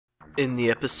In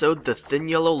the episode The Thin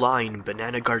Yellow Line,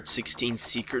 Banana Guard 16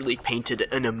 secretly painted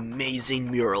an amazing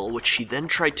mural which he then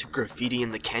tried to graffiti in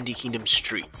the Candy Kingdom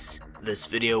streets. This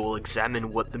video will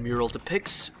examine what the mural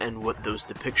depicts and what those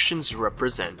depictions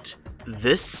represent.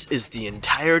 This is the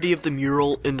entirety of the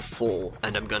mural in full,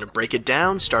 and I'm gonna break it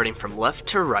down starting from left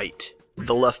to right.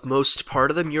 The leftmost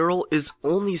part of the mural is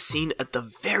only seen at the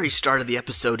very start of the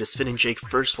episode as Finn and Jake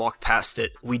first walk past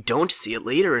it. We don't see it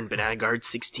later in Banana Guard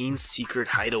 16's secret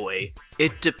hideaway.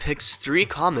 It depicts 3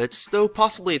 comets, though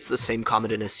possibly it's the same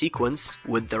comet in a sequence,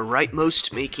 with the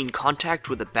rightmost making contact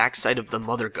with the backside of the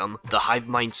Mother Gum, the hive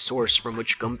mind source from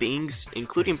which gum beings,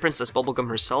 including Princess Bubblegum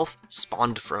herself,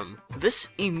 spawned from.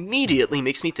 This immediately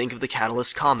makes me think of the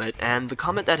Catalyst Comet, and the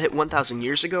comet that hit 1,000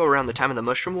 years ago around the time of the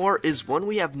Mushroom War is one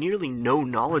we have nearly no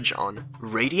knowledge on.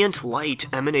 Radiant light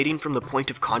emanating from the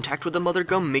point of contact with the Mother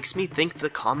Gum makes me think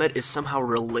the comet is somehow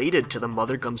related to the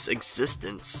Mother Gum's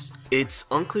existence. It's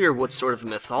unclear what sort of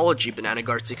mythology Banana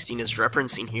Guard 16 is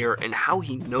referencing here and how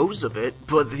he knows of it,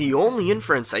 but the only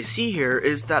inference I see here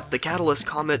is that the Catalyst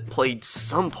Comet played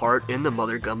some part in the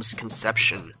Mother Gum's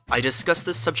conception. I discussed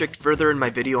this subject further in my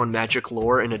video on magic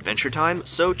lore and Adventure Time,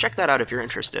 so check that out if you're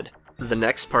interested. The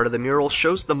next part of the mural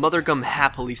shows the Mother Gum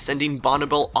happily sending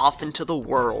Bonnibel off into the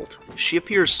world. She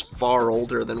appears far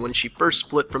older than when she first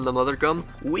split from the Mother Gum.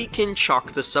 We can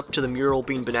chalk this up to the mural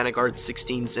being Banana Guard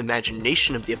 16's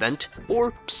imagination of the event,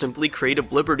 or simply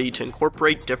creative liberty to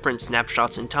incorporate different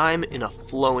snapshots in time in a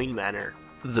flowing manner.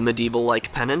 The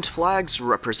medieval-like pennant flags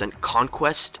represent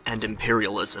conquest and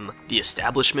imperialism, the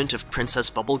establishment of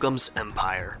Princess Bubblegum's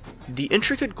empire. The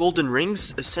intricate golden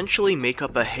rings essentially make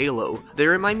up a halo. They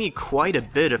remind me quite a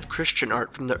bit of Christian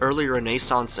art from the early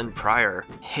Renaissance and prior.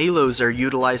 Halos are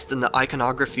utilized in the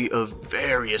iconography of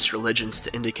various religions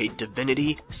to indicate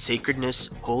divinity,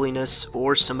 sacredness, holiness,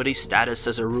 or somebody's status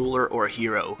as a ruler or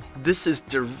hero. This is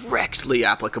directly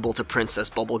applicable to Princess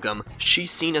Bubblegum.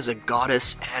 She's seen as a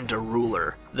goddess and a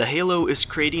ruler. The halo is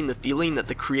creating the feeling that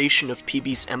the creation of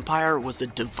PB's empire was a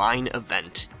divine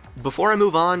event. Before I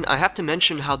move on, I have to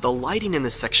mention how the lighting in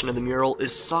this section of the mural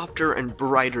is softer and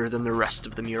brighter than the rest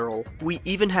of the mural. We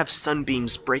even have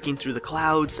sunbeams breaking through the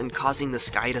clouds and causing the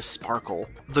sky to sparkle.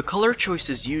 The color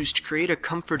choices used create a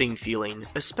comforting feeling,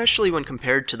 especially when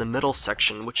compared to the middle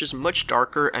section, which is much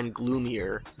darker and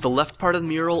gloomier. The left part of the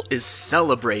mural is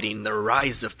celebrating the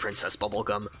rise of Princess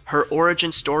Bubblegum. Her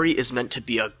origin story is meant to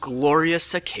be a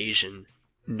glorious occasion.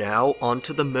 Now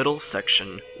onto the middle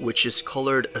section, which is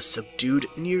colored a subdued,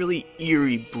 nearly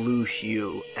eerie blue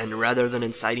hue, and rather than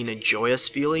inciting a joyous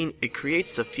feeling, it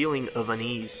creates a feeling of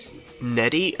unease.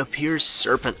 Nettie appears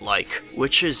serpent-like,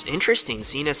 which is interesting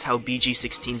seeing as how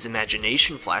BG16's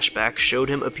imagination flashback showed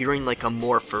him appearing like a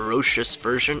more ferocious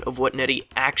version of what Nettie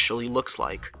actually looks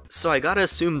like. So I gotta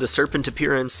assume the serpent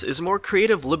appearance is more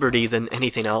creative liberty than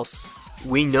anything else.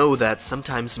 We know that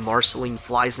sometimes Marceline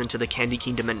flies into the Candy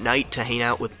Kingdom at night to hang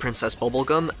out with Princess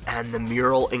Bubblegum, and the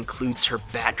mural includes her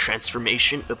bat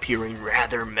transformation appearing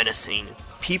rather menacing.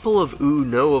 People of Ooh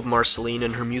know of Marceline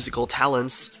and her musical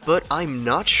talents, but I'm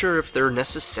not sure if they're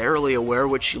necessarily aware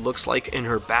what she looks like in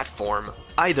her bat form.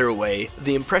 Either way,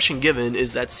 the impression given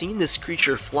is that seeing this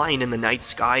creature flying in the night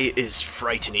sky is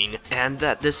frightening, and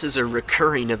that this is a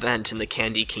recurring event in the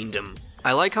Candy Kingdom.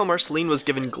 I like how Marceline was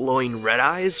given glowing red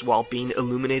eyes while being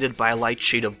illuminated by a light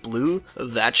shade of blue,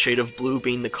 that shade of blue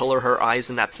being the color her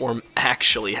eyes in that form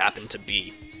actually happen to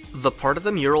be. The part of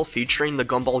the mural featuring the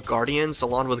Gumball Guardians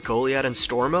along with Goliath and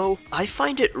Stormo, I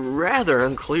find it rather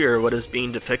unclear what is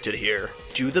being depicted here.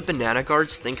 Do the Banana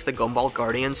Guards think the Gumball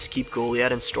Guardians keep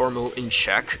Goliath and Stormo in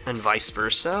check, and vice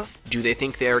versa? Do they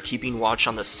think they are keeping watch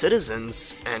on the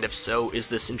citizens, and if so, is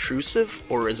this intrusive,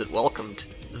 or is it welcomed?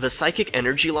 The psychic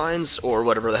energy lines, or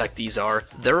whatever the heck these are,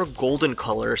 they're a golden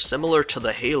color, similar to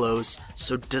the halos,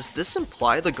 so does this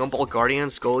imply the Gumball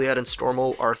Guardians, Goliath, and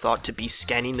Stormo are thought to be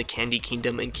scanning the Candy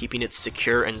Kingdom and keeping it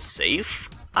secure and safe?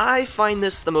 I find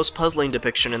this the most puzzling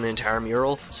depiction in the entire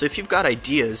mural, so if you've got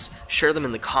ideas, share them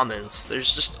in the comments.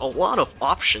 There's just a lot of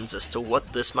options as to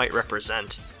what this might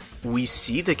represent. We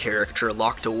see the character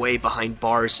locked away behind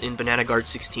bars in Banana Guard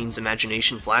 16's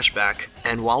imagination flashback,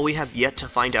 and while we have yet to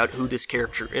find out who this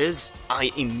character is,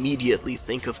 I immediately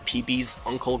think of PB's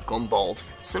Uncle Gumbald,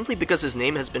 simply because his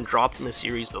name has been dropped in the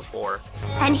series before.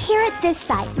 And here at this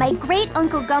site, my great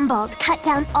Uncle Gumbald cut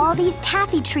down all these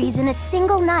taffy trees in a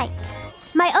single night.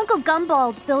 My Uncle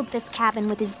Gumbald built this cabin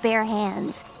with his bare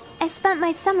hands. I spent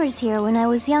my summers here when I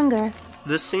was younger.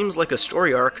 This seems like a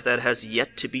story arc that has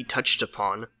yet to be touched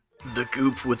upon. The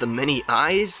goop with the many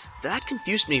eyes? That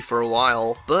confused me for a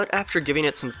while, but after giving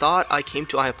it some thought, I came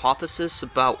to a hypothesis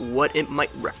about what it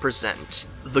might represent.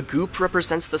 The goop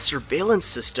represents the surveillance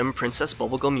system Princess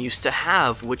Bubblegum used to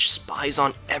have, which spies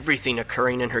on everything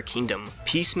occurring in her kingdom.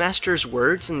 Peacemaster's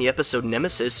words in the episode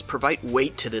Nemesis provide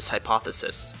weight to this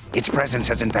hypothesis. Its presence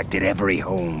has infected every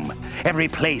home, every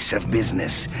place of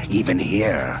business, even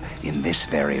here, in this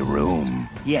very room.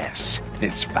 Yes,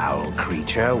 this foul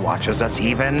creature watches us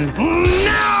even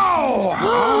now!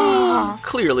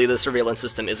 Clearly, the surveillance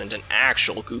system isn't an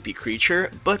actual goopy creature,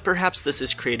 but perhaps this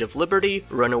is creative liberty,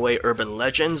 runaway urban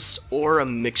legends, or a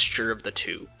mixture of the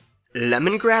two.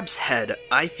 Lemongrab's head,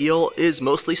 I feel, is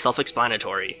mostly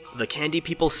self-explanatory. The candy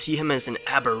people see him as an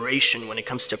aberration when it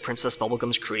comes to Princess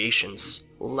Bubblegum's creations.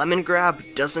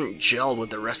 Lemongrab doesn't gel with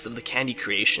the rest of the candy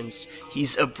creations.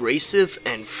 He's abrasive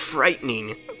and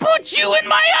frightening. Put you in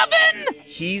my oven!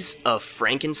 He's a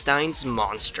Frankenstein's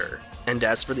monster. And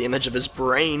as for the image of his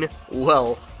brain,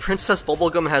 well, Princess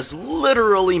Bubblegum has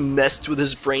literally messed with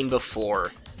his brain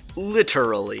before.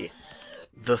 Literally.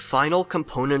 The final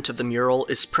component of the mural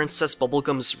is Princess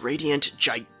Bubblegum's radiant,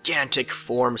 gigantic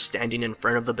form standing in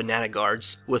front of the banana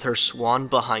guards, with her swan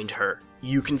behind her.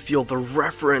 You can feel the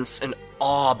reverence and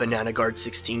awe Banana Guard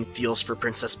 16 feels for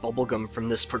Princess Bubblegum from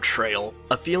this portrayal,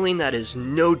 a feeling that is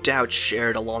no doubt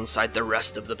shared alongside the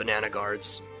rest of the Banana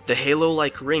Guards. The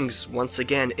halo-like rings once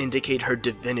again indicate her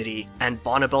divinity, and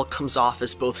Bonnibel comes off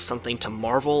as both something to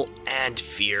marvel and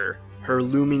fear. Her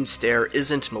looming stare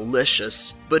isn't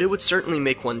malicious, but it would certainly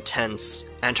make one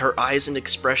tense, and her eyes and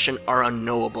expression are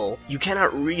unknowable. You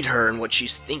cannot read her and what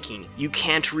she's thinking. You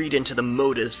can't read into the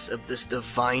motives of this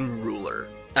divine ruler.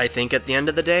 I think at the end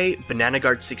of the day, Banana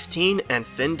Guard 16 and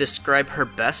Finn describe her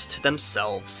best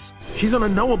themselves. She's an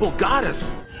unknowable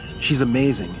goddess. She's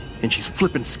amazing, and she's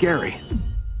flippin' scary.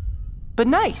 But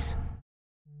nice.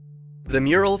 The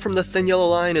mural from the Thin Yellow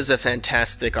Line is a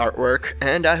fantastic artwork,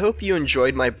 and I hope you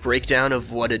enjoyed my breakdown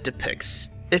of what it depicts.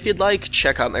 If you'd like,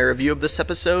 check out my review of this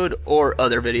episode or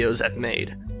other videos I've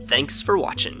made. Thanks for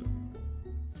watching.